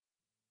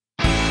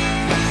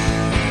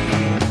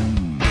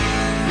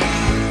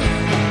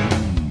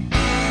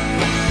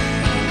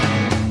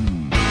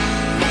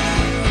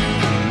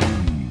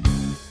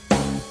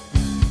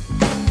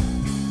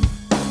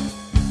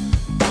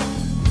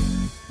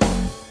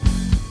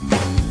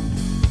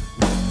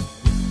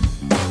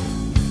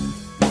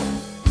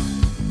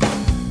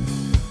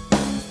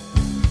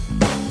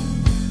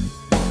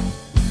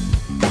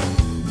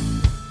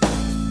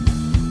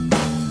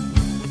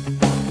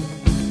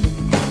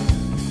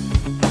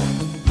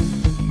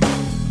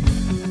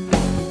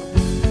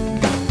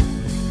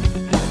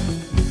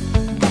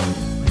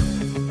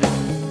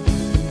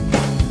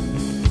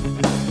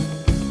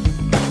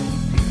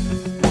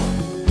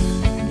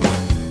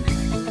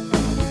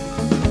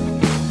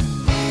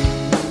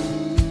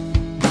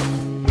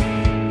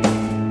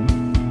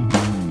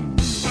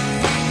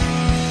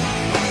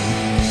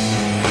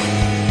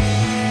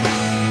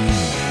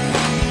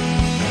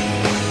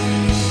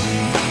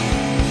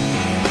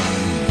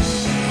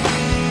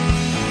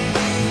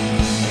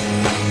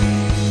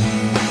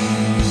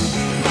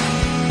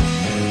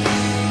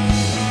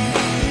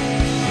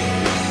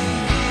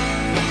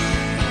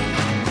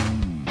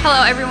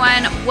Hello,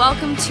 everyone.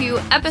 Welcome to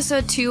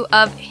episode 2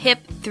 of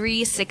HIP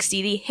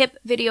 360, the HIP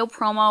video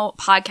promo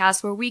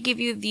podcast, where we give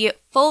you the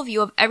full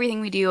view of everything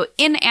we do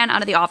in and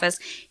out of the office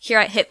here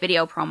at HIP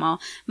Video Promo.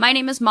 My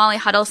name is Molly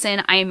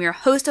Huddleston. I am your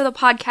host of the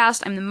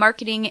podcast. I'm the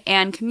marketing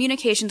and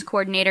communications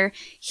coordinator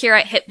here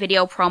at HIP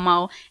Video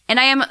Promo, and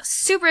I am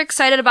super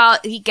excited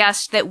about the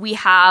guest that we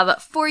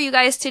have for you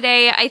guys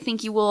today. I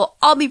think you will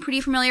all be pretty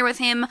familiar with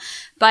him,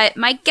 but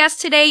my guest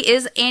today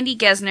is Andy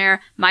Gesner,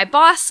 my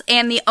boss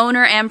and the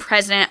owner and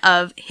president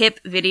of HIP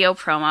Video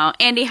Promo.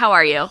 Andy, how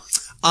are you?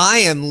 I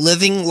am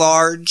living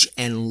large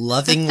and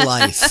loving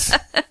life.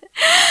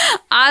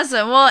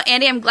 Awesome. Well,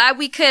 Andy, I'm glad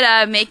we could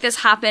make this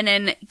happen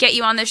and get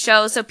you on the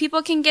show so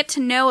people can get to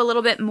know a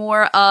little bit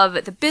more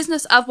of the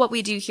business of what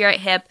we do here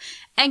at HIP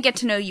and get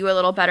to know you a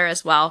little better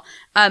as well.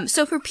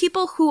 So for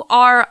people who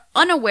are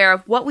unaware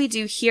of what we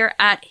do here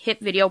at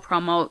HIP Video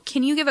Promo,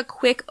 can you give a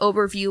quick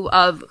overview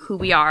of who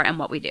we are and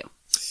what we do?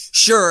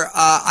 Sure.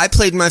 I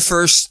played my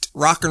first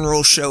rock and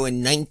roll show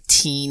in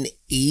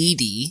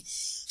 1980.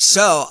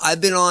 So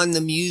I've been on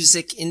the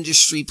music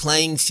industry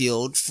playing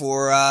field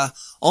for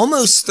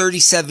almost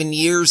 37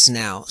 years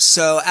now.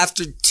 So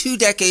after 2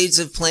 decades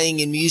of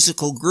playing in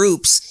musical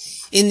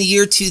groups, in the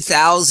year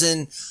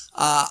 2000,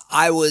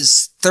 I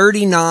was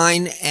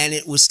 39 and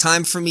it was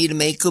time for me to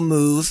make a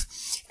move.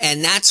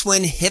 And that's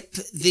when HIP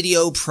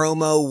Video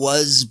Promo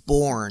was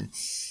born.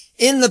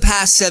 In the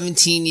past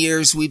 17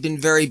 years, we've been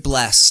very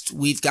blessed.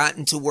 We've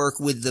gotten to work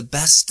with the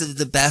best of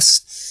the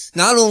best,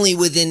 not only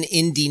within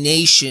Indie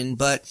Nation,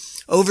 but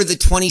over the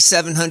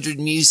 2,700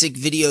 music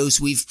videos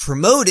we've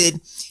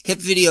promoted, HIP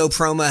Video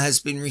Promo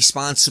has been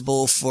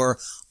responsible for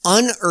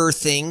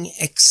unearthing,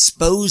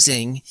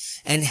 exposing,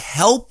 and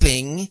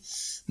helping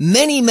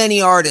many,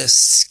 many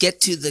artists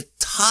get to the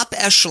top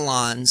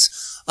echelons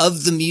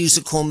of the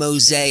musical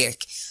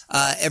mosaic.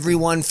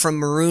 Everyone from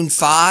Maroon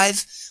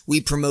 5, we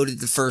promoted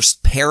the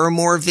first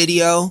Paramore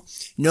video.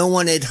 No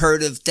one had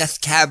heard of Death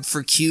Cab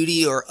for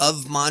Cutie or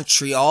Of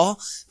Montreal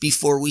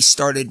before we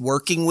started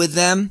working with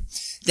them.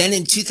 Then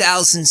in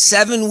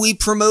 2007, we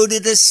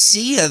promoted a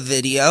Sia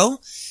video,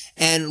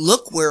 and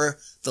look where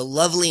the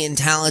lovely and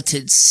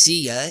talented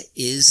Sia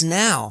is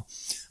now.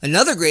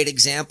 Another great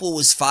example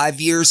was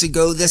 5 years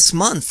ago this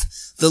month.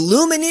 The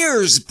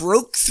Lumineers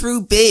broke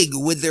through big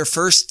with their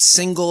first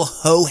single,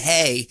 Ho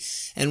Hey,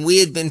 and we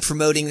had been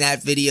promoting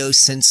that video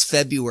since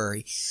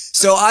February.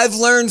 So I've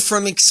learned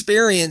from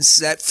experience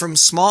that from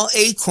small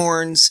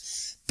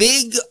acorns,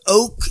 big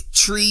oak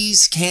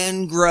trees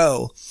can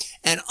grow.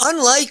 And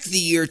unlike the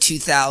year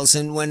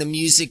 2000, when a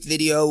music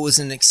video was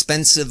an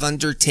expensive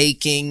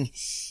undertaking,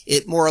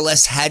 it more or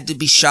less had to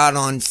be shot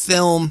on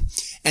film,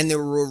 and there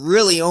were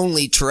really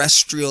only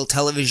terrestrial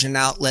television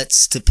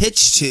outlets to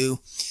pitch to.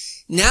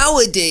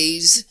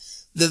 Nowadays,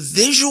 the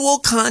visual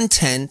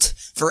content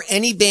for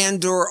any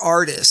band or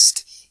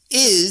artist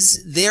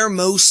is their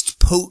most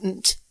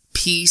potent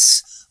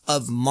piece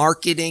of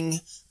marketing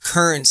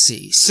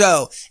currency.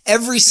 So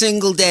every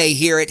single day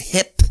here at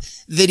HIP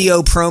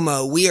Video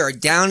Promo, we are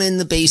down in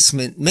the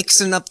basement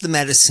mixing up the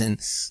medicine,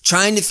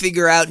 trying to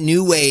figure out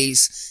new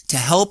ways to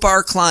help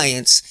our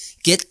clients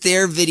get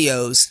their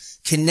videos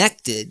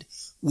connected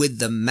with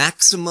the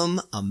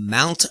maximum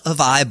amount of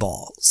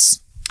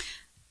eyeballs.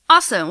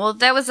 Awesome. Well,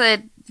 that was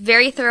a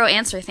very thorough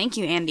answer. Thank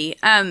you, Andy.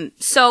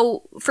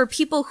 So for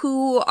people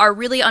who are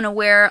really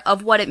unaware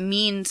of what it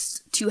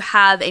means to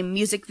have a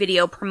music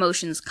video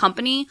promotions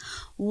company,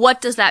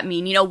 what does that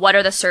mean? You know, what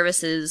are the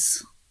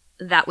services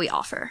that we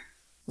offer?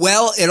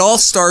 Well, it all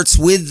starts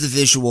with the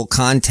visual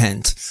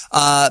content.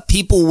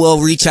 People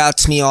will reach out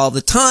to me all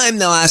the time.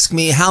 They'll ask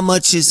me, how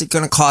much is it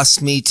going to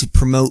cost me to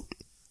promote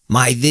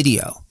my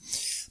video?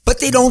 But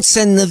they don't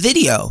send the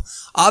video.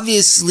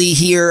 Obviously,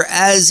 here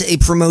as a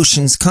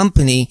promotions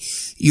company,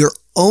 you're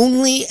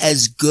only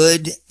as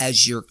good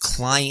as your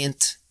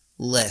client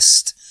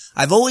list.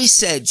 I've always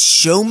said,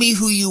 show me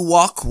who you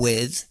walk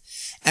with,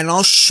 and I'll show